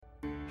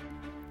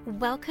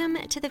Welcome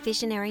to The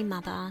Visionary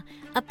Mother,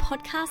 a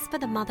podcast for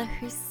the mother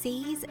who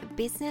sees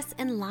business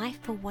and life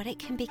for what it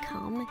can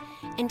become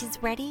and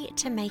is ready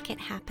to make it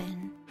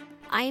happen.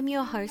 I am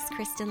your host,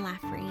 Kristen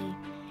Laffrey.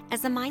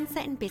 As a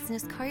mindset and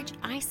business coach,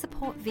 I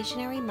support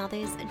visionary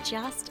mothers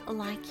just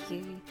like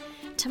you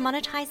to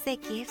monetize their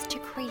gifts, to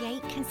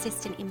create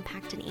consistent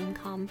impact and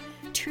income,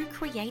 to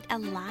create a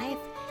life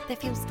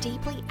that feels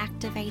deeply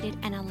activated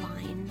and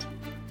aligned.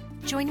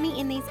 Join me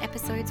in these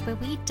episodes where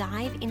we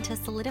dive into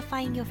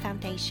solidifying your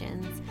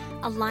foundations,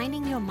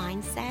 aligning your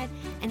mindset,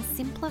 and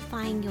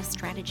simplifying your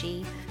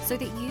strategy so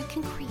that you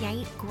can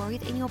create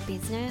growth in your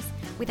business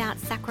without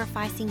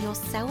sacrificing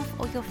yourself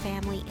or your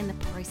family in the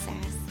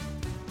process.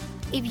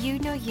 If you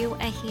know you are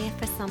here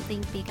for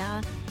something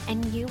bigger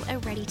and you are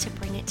ready to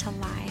bring it to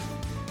life,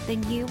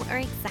 then you are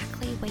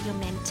exactly where you're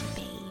meant to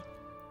be.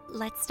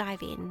 Let's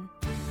dive in.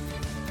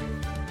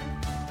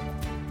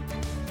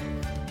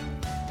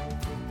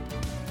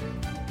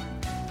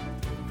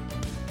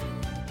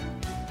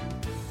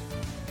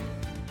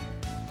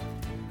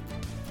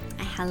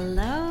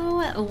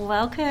 Hello,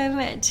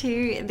 welcome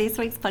to this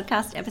week's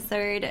podcast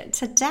episode.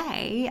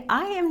 Today,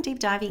 I am deep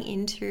diving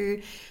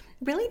into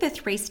really the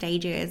 3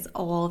 stages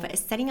of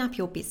setting up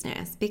your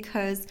business,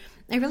 because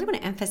I really want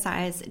to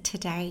emphasize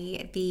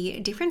today the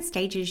different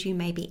stages you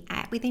may be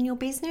at within your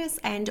business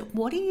and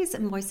what is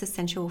most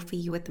essential for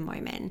you at the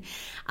moment.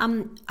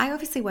 I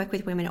obviously work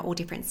with women at all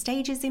different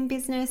stages in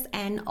business,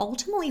 and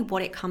ultimately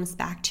what it comes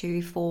back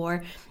to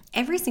for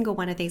every single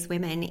one of these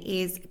women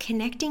is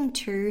connecting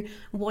to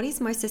what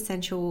is most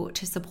essential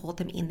to support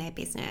them in their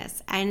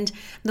business. And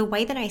the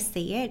way that I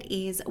see it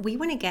is we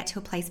want to get to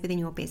a place within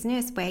your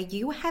business where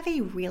you have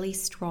a really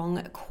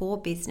strong core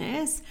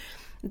business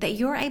that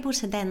you're able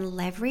to then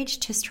leverage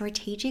to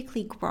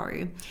strategically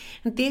grow.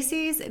 This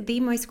is the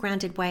most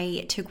grounded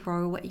way to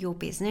grow your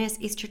business,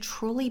 is to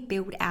truly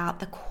build out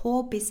the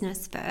core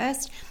business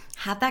first,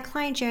 have that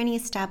client journey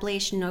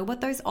established, know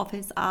what those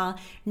offers are,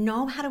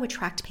 know how to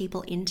attract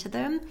people into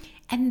them,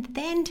 and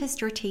then to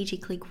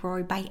strategically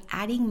grow by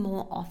adding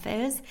more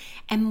offers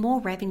and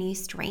more revenue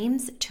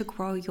streams to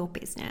grow your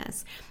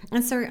business.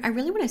 And so I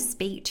really want to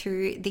speak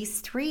to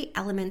these 3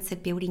 elements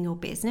of building your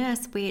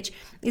business, which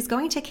is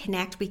going to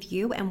connect with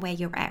you and where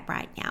you're at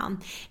right now.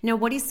 Now,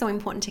 what is so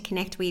important to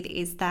connect with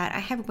is that I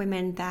have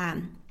women that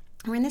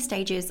are in the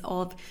stages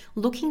of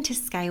looking to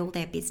scale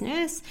their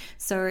business.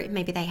 So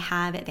maybe they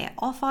have their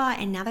offer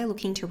and now they're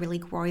looking to really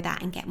grow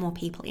that and get more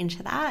people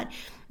into that.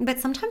 But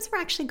sometimes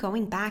we're actually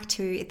going back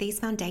to these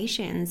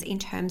foundations in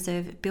terms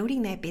of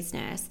building their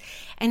business.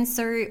 And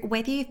so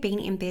whether you've been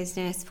in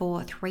business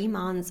for 3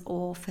 months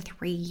or for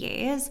 3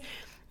 years,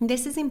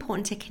 this is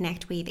important to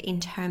connect with in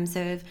terms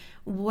of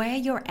where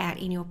you're at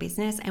in your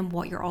business and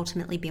what you're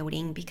ultimately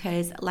building.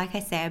 Because like I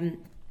said,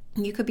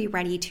 you could be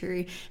ready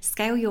to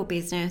scale your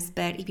business,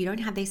 but if you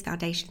don't have these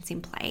foundations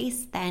in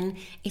place, then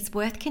it's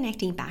worth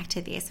connecting back to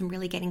this and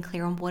really getting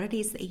clear on what it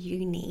is that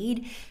you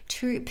need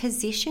to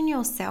position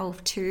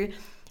yourself to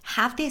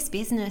have this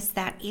business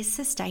that is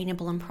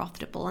sustainable and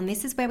profitable. And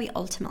this is where we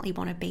ultimately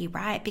want to be,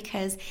 right?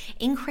 Because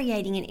in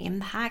creating an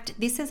impact,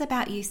 this is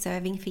about you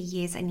serving for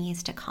years and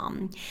years to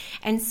come.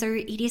 And so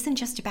it isn't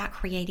just about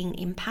creating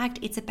impact,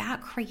 it's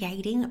about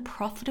creating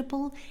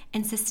profitable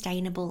and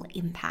sustainable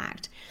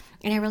impact.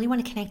 And I really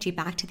want to connect you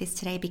back to this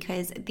today,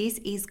 because this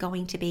is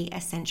going to be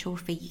essential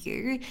for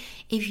you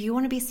if you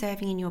want to be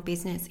serving in your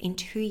business in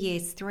 2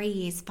 years, 3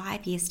 years,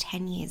 5 years,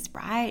 10 years,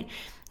 right?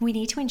 We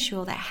need to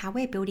ensure that how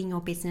we're building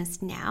your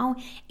business now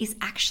is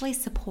actually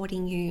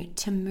supporting you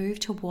to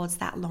move towards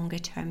that longer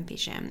term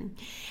vision.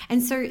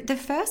 And so the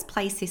first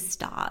place this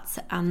starts,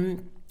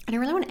 and I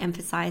really want to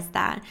emphasize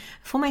that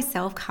for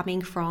myself,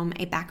 coming from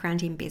a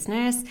background in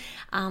business,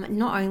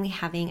 not only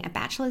having a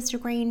bachelor's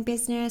degree in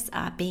business,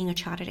 being a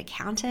chartered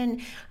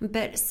accountant,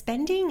 but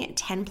spending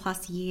 10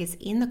 plus years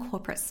in the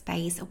corporate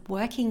space,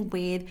 working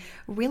with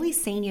really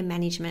senior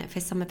management for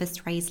some of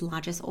Australia's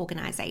largest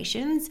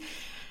organizations.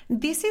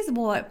 This is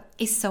what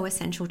is so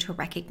essential to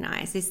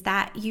recognize, is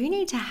that you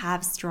need to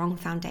have strong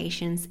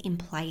foundations in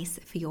place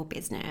for your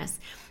business.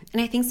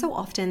 And I think so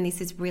often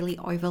this is really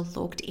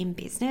overlooked in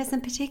business,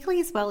 and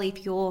particularly as well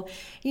if you're,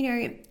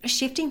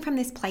 shifting from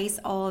this place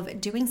of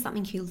doing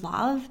something you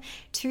love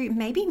to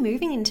maybe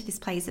moving into this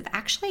place of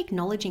actually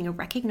acknowledging and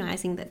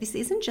recognizing that this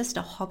isn't just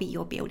a hobby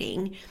you're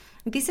building.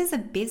 This is a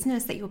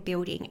business that you're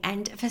building.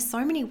 And for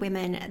so many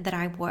women that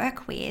I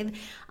work with,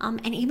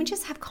 and even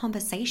just have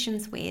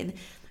conversations with,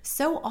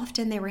 so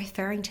often they're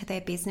referring to their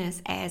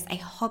business as a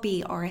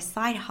hobby or a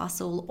side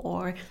hustle,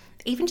 or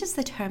even just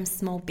the term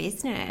small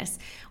business,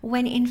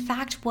 when in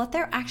fact what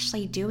they're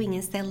actually doing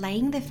is they're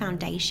laying the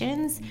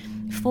foundations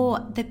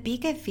for the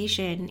bigger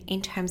vision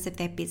in terms of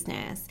their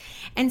business.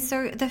 And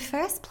so the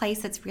first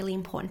place that's really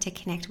important to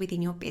connect with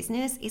in your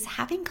business is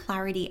having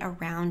clarity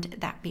around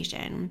that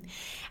vision,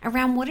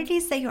 around what it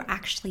is that you're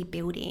actually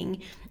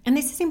building. And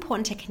this is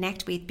important to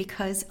connect with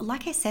because,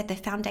 like I said, the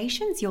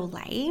foundations you're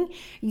laying,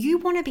 you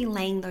want to be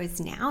laying those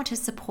now to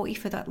support you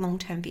for that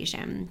long-term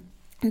vision.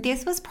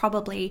 This was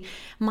probably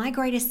my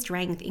greatest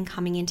strength in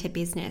coming into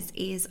business.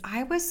 Is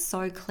I was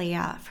so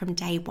clear from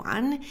day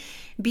one,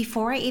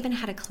 before I even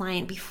had a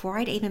client, before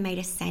I'd even made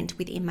a cent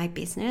within my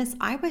business,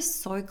 I was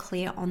so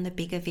clear on the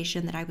bigger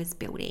vision that I was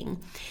building.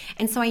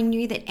 And so I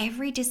knew that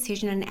every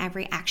decision and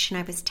every action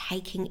I was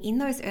taking in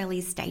those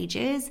early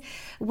stages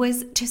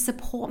was to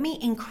support me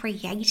in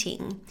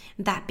creating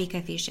that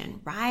bigger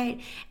vision, right?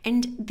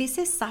 And this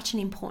is such an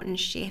important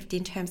shift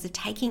in terms of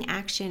taking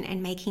action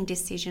and making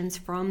decisions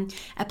from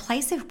a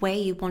place of where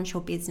you want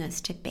your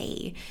business to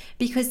be,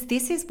 because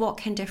this is what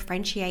can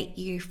differentiate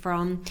you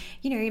from,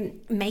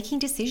 making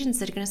decisions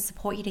that are going to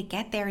support you to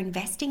get there,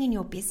 investing in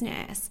your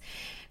business,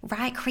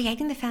 right?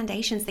 Creating the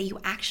foundations that you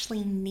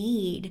actually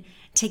need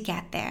to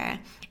get there.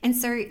 And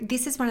so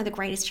this is one of the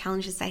greatest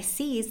challenges I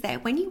see, is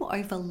that when you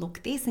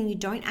overlook this and you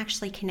don't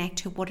actually connect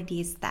to what it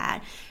is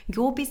that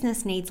your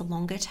business needs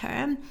longer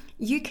term,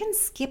 you can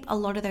skip a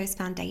lot of those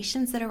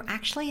foundations that are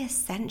actually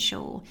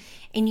essential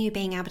in you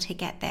being able to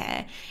get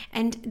there.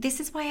 And this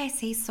is why I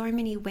see so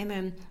many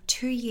women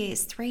 2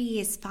 years, 3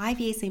 years, 5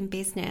 years in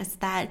business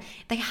that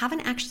they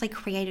haven't actually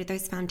created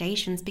those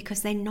foundations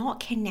because they're not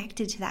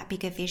connected to that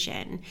bigger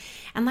vision.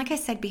 And like I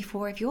said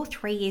before, if you're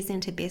 3 years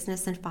into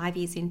business and 5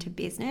 years into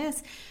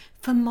business,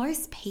 for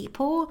most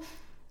people,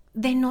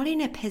 they're not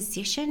in a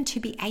position to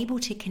be able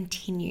to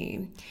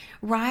continue,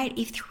 right?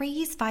 If 3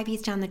 years, 5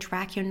 years down the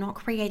track, you're not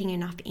creating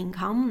enough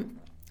income,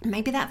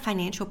 maybe that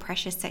financial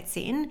pressure sets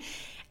in,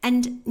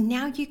 and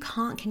now you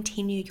can't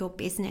continue your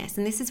business.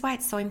 And this is why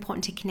it's so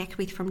important to connect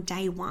with from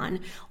day one.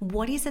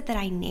 What is it that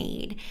I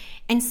need?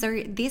 And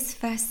so this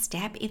first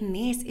step in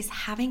this is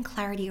having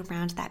clarity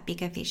around that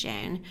bigger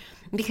vision.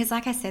 Because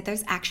like I said,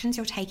 those actions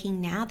you're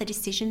taking now, the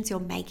decisions you're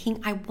making,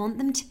 I want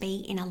them to be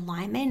in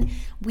alignment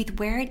with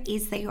where it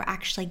is that you're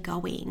actually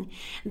going.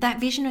 That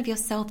vision of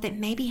yourself that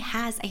maybe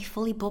has a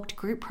fully booked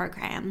group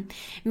program.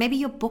 Maybe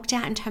you're booked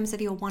out in terms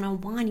of your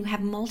one-on-one. You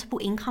have multiple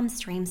income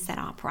streams set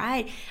up,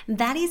 right?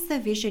 That is the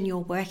vision you're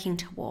working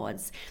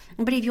towards.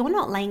 But if you're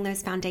not laying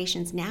those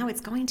foundations now,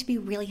 it's going to be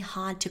really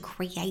hard to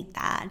create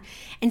that.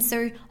 And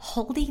so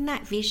holding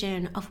that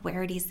vision of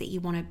where it is that you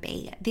want to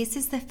be, this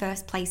is the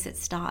first place it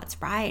starts,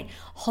 right?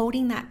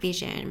 Holding that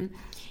vision.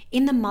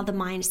 In the mother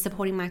mind,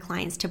 supporting my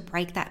clients to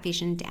break that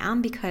vision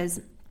down,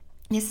 because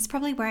this is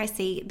probably where I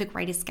see the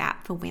greatest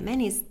gap for women,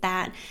 is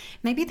that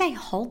maybe they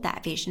hold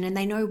that vision and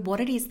they know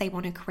what it is they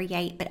want to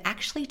create, but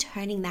actually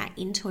turning that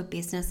into a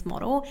business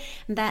model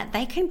that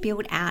they can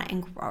build out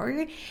and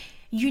grow.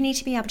 You need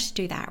to be able to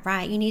do that,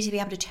 right? You need to be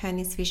able to turn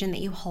this vision that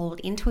you hold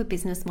into a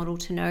business model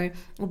to know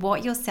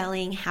what you're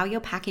selling, how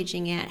you're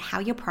packaging it, how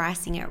you're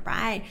pricing it,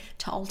 right?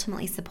 To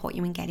ultimately support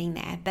you in getting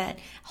there. But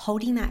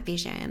holding that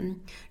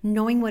vision,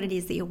 knowing what it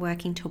is that you're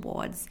working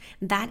towards,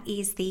 that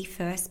is the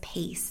first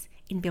piece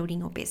in building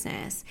your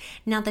business.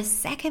 Now, the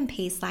second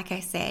piece, like I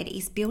said,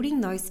 is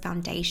building those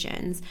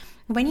foundations.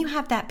 When you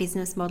have that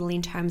business model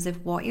in terms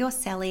of what you're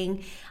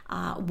selling,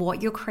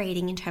 what you're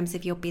creating in terms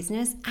of your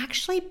business,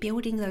 actually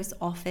building those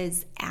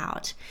offers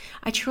out.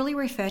 I truly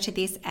refer to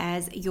this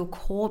as your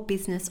core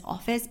business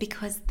offers,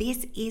 because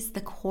this is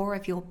the core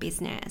of your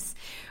business,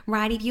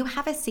 right? If you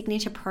have a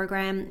signature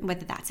program,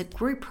 whether that's a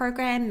group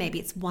program, maybe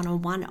it's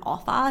one-on-one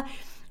offer,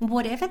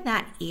 whatever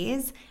that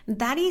is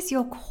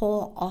your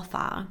core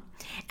offer.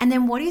 And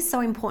then what is so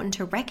important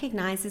to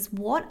recognize is,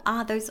 what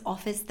are those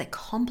offers that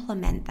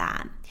complement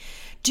that?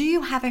 Do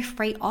you have a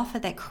free offer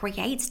that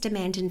creates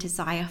demand and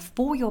desire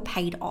for your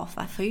paid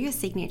offer, for your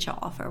signature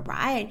offer,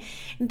 right?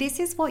 This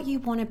is what you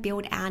want to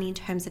build out in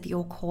terms of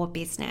your core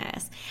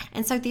business.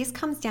 And so this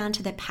comes down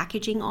to the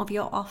packaging of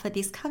your offer.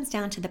 This comes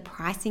down to the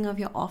pricing of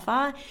your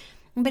offer.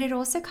 But it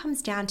also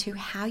comes down to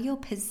how you're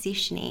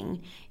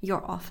positioning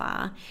your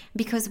offer,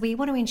 because we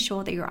want to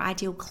ensure that your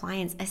ideal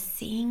clients are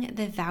seeing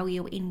the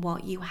value in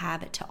what you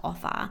have to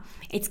offer.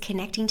 It's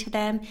connecting to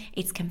them,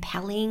 it's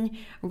compelling,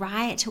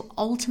 right? To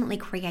ultimately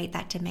create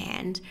that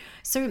demand.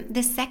 So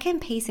the second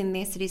piece in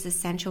this that is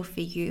essential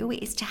for you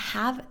is to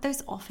have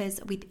those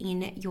offers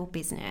within your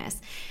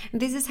business.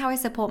 This is how I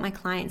support my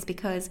clients,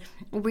 because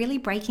really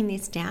breaking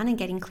this down and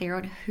getting clear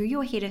on who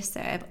you're here to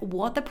serve,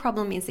 what the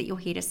problem is that you're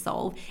here to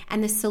solve,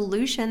 and the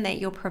solution that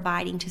you're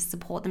providing to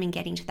support them in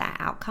getting to that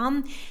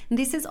outcome,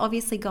 this is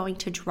obviously going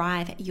to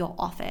drive your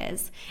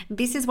offers.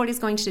 This is what is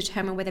going to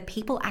determine whether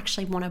people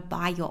actually want to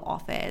buy your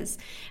offers.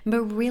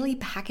 But really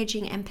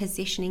packaging and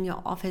positioning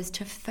your offers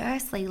to,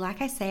 firstly,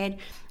 like I said,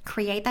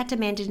 create that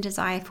demand and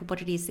desire for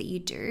what it is that you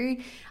do,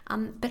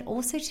 but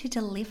also to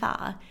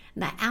deliver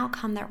that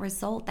outcome, that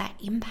result, that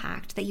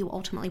impact that you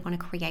ultimately want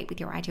to create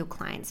with your ideal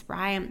clients,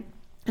 right?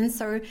 And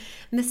so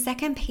the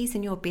second piece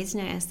in your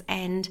business,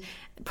 and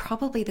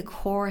probably the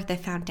core of the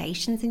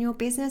foundations in your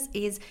business,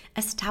 is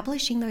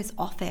establishing those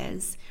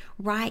offers,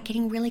 right?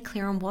 Getting really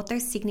clear on what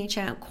those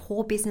signature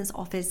core business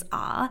offers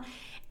are,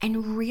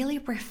 and really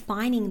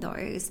refining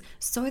those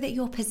so that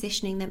you're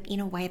positioning them in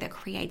a way that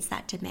creates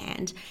that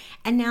demand.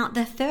 And now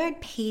the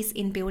third piece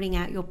in building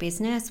out your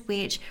business,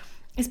 which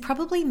is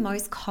probably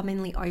most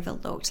commonly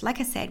overlooked. Like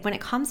I said, when it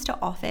comes to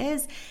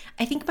offers,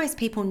 I think most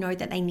people know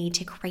that they need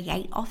to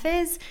create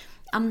offers.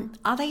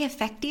 Are they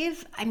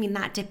effective? I mean,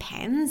 that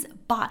depends,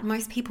 but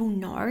most people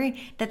know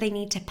that they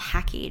need to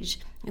package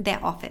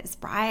their offers,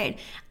 right?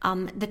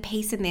 The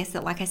piece in this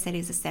that, like I said,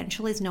 is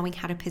essential is knowing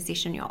how to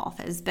position your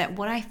offers. But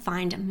what I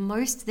find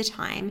most of the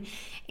time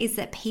is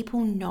that people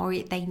know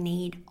they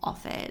need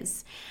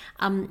offers.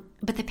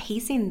 But the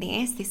piece in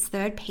this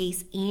third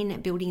piece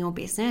in building your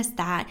business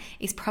that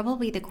is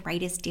probably the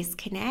greatest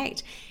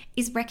disconnect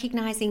is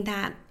recognizing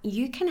that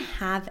you can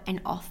have an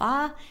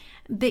offer,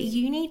 but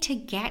you need to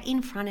get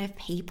in front of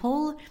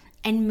people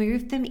and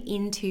move them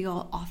into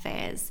your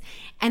offers.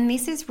 And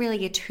this is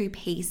really a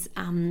two-piece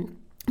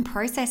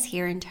process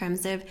here in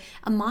terms of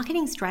a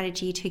marketing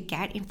strategy to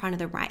get in front of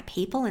the right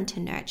people and to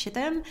nurture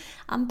them,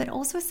 but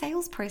also a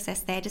sales process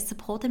there to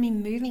support them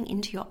in moving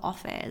into your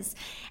offers.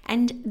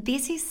 And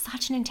this is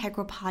such an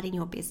integral part in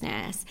your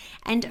business.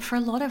 And for a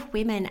lot of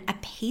women, a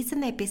piece in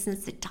their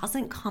business that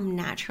doesn't come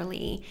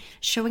naturally,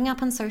 showing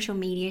up on social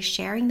media,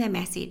 sharing their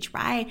message,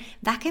 right?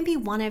 That can be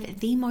one of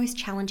the most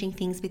challenging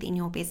things within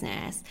your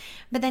business.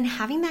 But then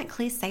having that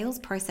clear sales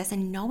process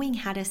and knowing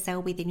how to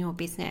sell within your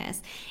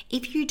business,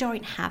 if you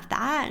don't have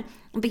that,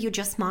 but you're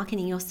just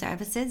marketing your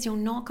services, you're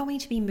not going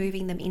to be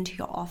moving them into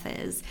your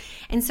offers.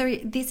 And so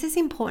this is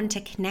important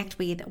to connect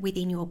with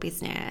within your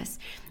business.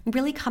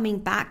 Really coming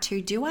back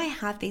to, do I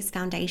have these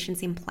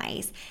foundations in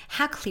place?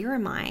 How clear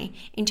am I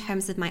in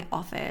terms of my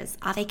offers?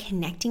 Are they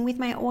connecting with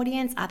my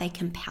audience? Are they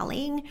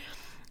compelling?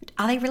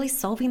 Are they really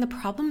solving the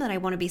problem that I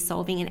want to be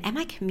solving? And am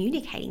I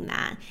communicating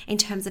that in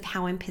terms of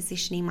how I'm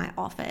positioning my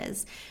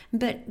offers?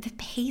 But the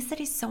piece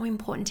that is so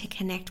important to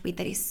connect with,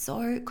 that is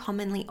so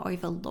commonly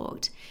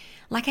overlooked,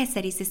 like I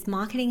said, is this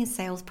marketing and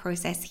sales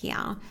process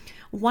here.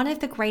 One of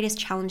the greatest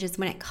challenges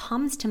when it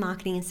comes to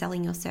marketing and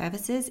selling your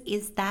services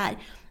is that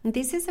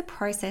this is a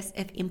process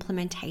of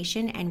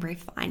implementation and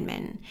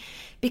refinement,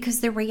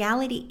 because the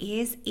reality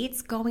is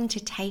it's going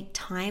to take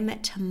time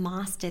to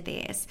master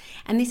this.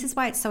 And this is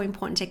why it's so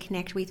important to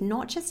connect with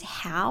not just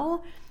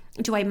how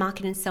do I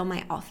market and sell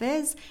my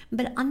offers,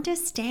 but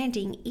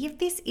understanding if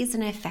this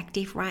isn't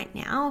effective right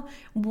now,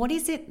 what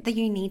is it that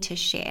you need to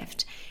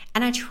shift?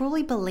 And I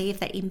truly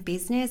believe that in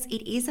business,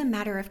 it is a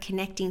matter of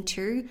connecting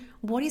to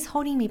what is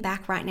holding me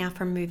back right now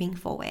from moving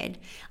forward,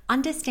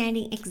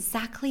 understanding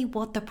exactly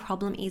what the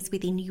problem is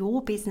within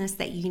your business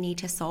that you need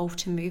to solve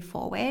to move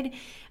forward,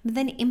 but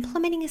then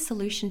implementing a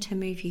solution to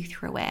move you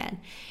through it.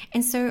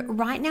 And so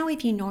right now,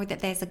 if you know that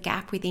there's a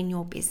gap within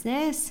your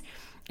business,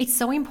 it's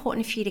so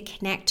important for you to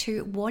connect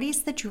to what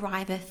is the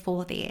driver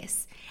for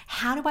this?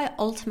 How do I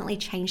ultimately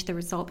change the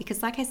result?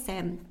 Because like I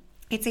said,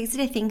 it's easy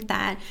to think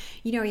that,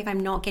 if I'm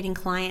not getting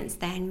clients,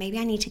 then maybe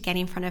I need to get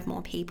in front of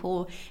more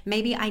people.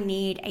 Maybe I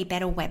need a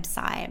better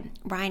website,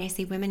 right? I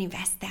see women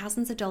invest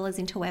thousands of dollars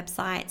into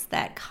websites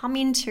that come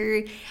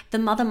into the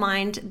mother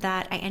mind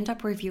that I end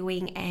up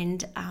reviewing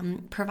and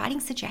providing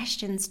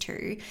suggestions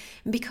to,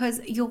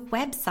 because your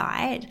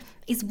website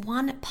is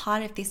one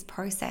part of this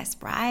process,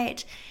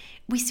 right?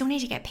 We still need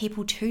to get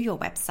people to your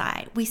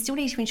website. We still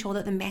need to ensure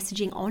that the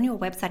messaging on your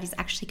website is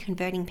actually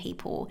converting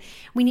people.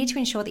 We need to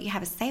ensure that you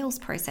have a sales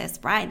process,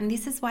 right? And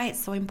this is why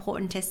it's so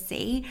important to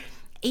see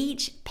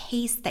each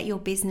piece that your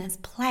business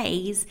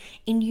plays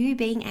in you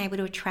being able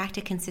to attract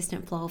a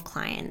consistent flow of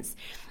clients.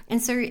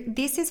 And so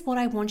this is what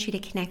I want you to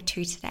connect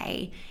to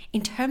today.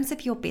 In terms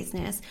of your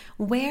business,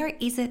 where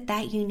is it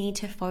that you need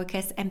to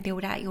focus and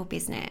build out your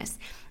business?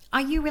 Are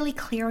you really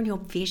clear on your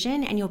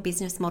vision and your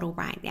business model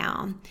right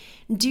now?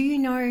 Do you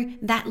know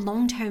that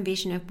long-term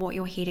vision of what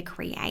you're here to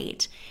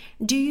create?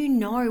 Do you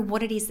know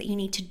what it is that you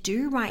need to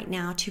do right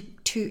now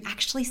to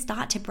actually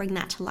start to bring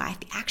that to life?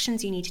 The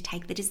actions you need to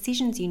take, the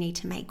decisions you need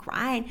to make,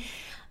 right?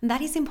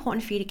 That is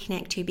important for you to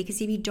connect to, because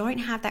if you don't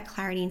have that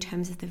clarity in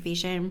terms of the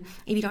vision,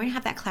 if you don't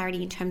have that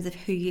clarity in terms of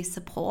who you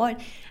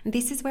support,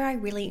 this is where I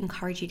really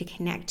encourage you to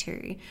connect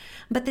to.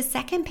 But the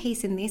second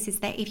piece in this is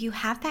that if you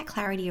have that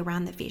clarity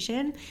around the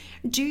vision,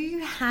 do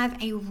you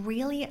have a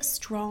really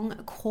strong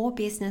core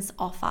business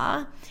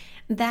offer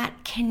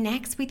that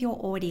connects with your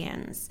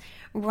audience,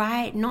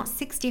 right? Not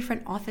 6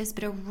 different offers,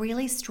 but a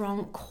really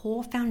strong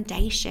core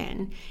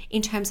foundation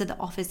in terms of the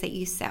offers that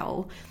you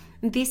sell.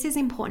 This is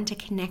important to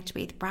connect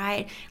with,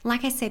 right?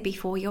 Like I said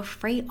before, your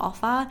free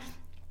offer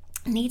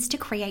needs to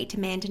create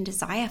demand and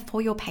desire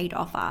for your paid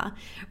offer,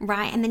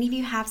 right? And then if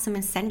you have some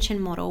ascension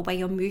model where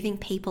you're moving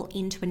people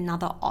into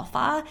another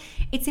offer,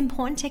 it's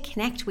important to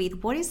connect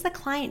with what is the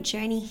client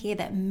journey here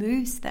that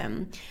moves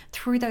them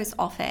through those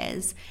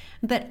offers.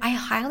 But I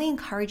highly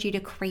encourage you to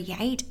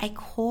create a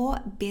core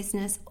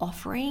business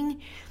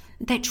offering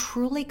that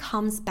truly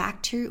comes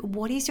back to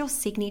what is your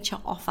signature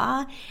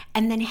offer,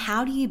 and then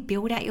how do you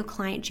build out your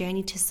client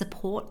journey to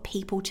support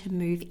people to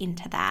move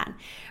into that,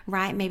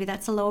 right? Maybe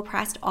that's a lower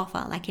priced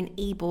offer like an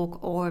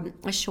ebook or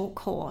a short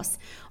course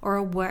or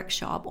a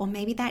workshop, or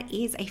maybe that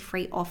is a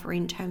free offer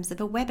in terms of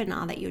a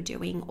webinar that you're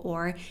doing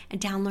or a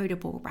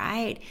downloadable,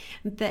 right?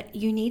 But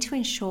you need to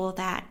ensure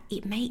that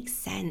it makes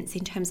sense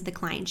in terms of the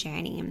client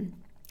journey.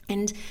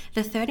 And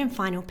the third and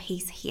final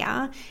piece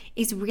here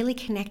is really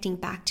connecting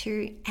back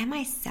to, am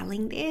I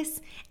selling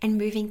this and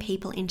moving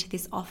people into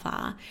this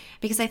offer?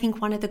 Because I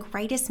think one of the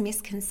greatest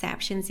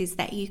misconceptions is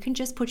that you can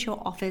just put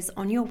your offers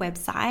on your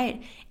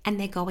website and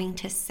they're going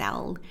to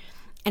sell.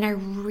 And I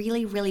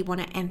really, really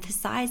want to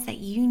emphasize that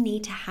you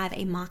need to have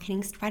a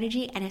marketing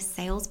strategy and a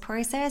sales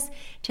process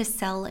to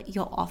sell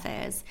your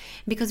offers.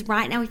 Because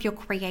right now, if you're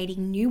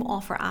creating new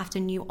offer after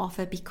new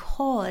offer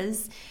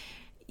because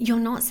you're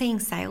not seeing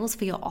sales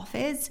for your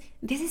offers,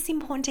 this is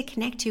important to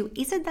connect to.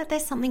 Is it that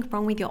there's something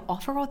wrong with your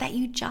offer, or that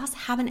you just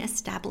haven't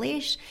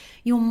established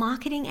your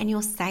marketing and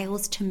your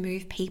sales to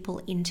move people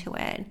into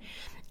it?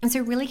 And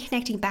so really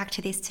connecting back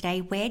to this today,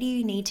 where do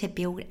you need to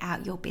build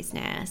out your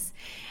business?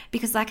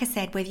 Because like I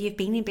said, whether you've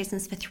been in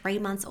business for 3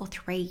 months or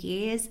 3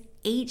 years,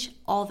 each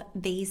of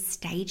these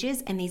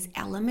stages and these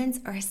elements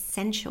are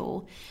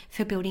essential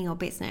for building your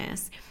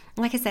business.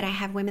 Like I said, I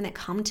have women that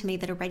come to me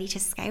that are ready to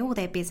scale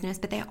their business,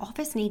 but their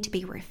offers need to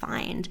be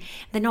refined.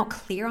 They're not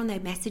clear on their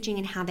messaging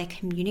and how they're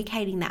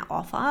communicating that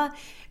offer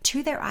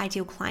to their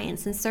ideal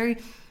clients. And so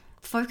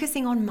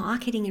focusing on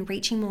marketing and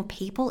reaching more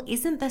people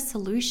isn't the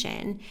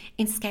solution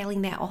in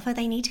scaling their offer.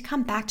 They need to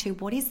come back to,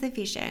 what is the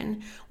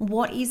vision?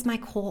 What is my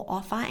core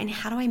offer? And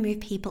how do I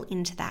move people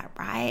into that,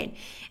 right?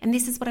 And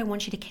this is what I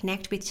want you to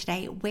connect with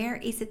today. Where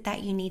is it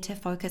that you need to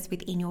focus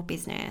within your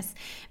business?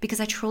 Because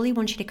I truly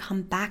want you to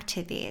come back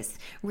to this,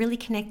 really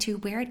connect to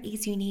where it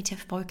is you need to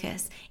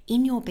focus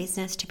in your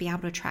business to be able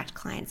to attract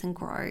clients and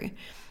grow.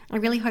 I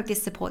really hope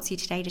this supports you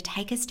today to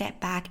take a step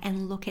back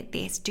and look at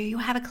this. Do you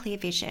have a clear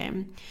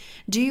vision?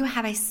 Do you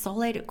have a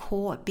solid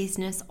core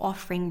business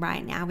offering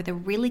right now with a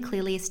really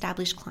clearly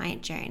established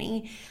client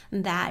journey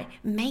that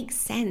makes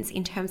sense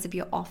in terms of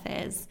your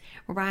offers,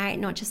 right?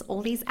 Not just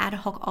all these ad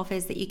hoc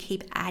offers that you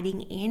keep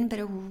adding in, but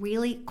a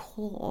really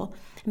core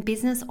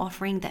business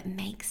offering that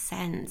makes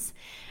sense,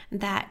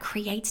 that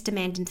creates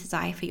demand and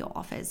desire for your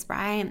offers,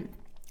 right?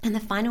 And the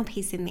final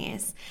piece in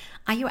this,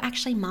 are you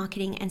actually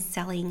marketing and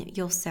selling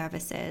your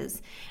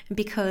services?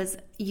 Because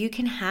you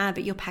can have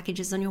your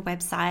packages on your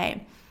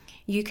website,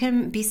 you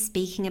can be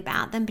speaking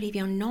about them, but if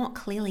you're not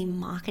clearly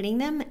marketing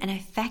them and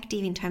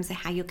effective in terms of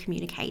how you're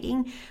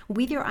communicating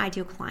with your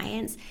ideal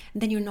clients,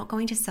 then you're not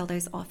going to sell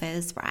those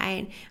offers,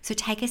 right? So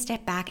take a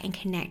step back and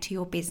connect to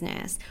your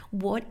business.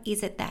 What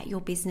is it that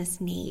your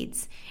business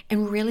needs?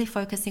 And really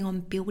focusing on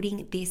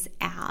building this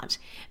out,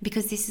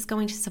 because this is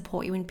going to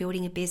support you in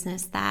building a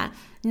business that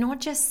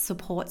not just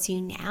supports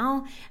you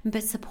now,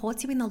 but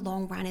supports you in the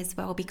long run as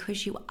well,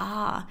 because you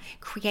are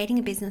creating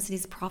a business that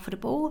is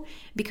profitable,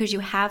 because you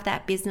have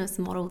that business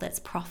model that's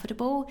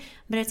profitable,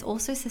 but it's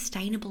also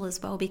sustainable as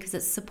well, because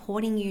it's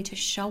supporting you to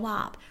show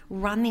up,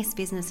 run this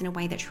business in a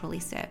way that truly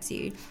serves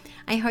you.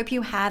 I hope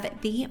you have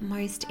the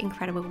most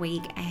incredible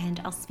week, and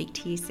I'll speak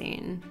to you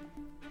soon.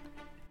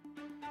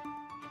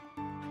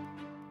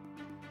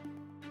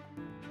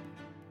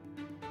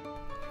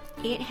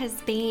 It has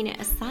been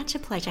such a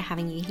pleasure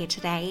having you here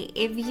today.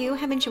 If you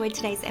have enjoyed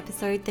today's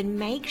episode, then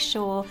make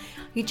sure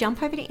you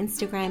jump over to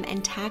Instagram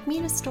and tag me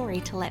in a story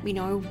to let me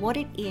know what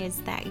it is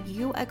that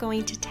you are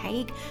going to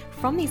take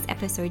from this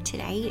episode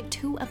today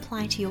to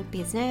apply to your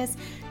business,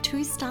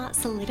 to start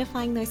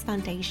solidifying those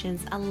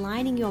foundations,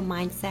 aligning your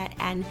mindset,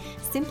 and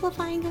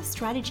simplifying your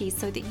strategy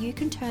so that you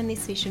can turn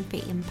this vision for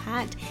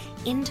impact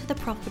into the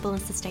profitable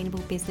and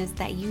sustainable business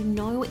that you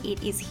know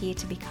it is here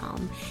to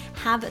become.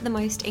 Have the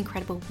most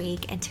incredible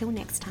week. Until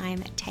next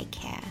time, take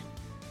care.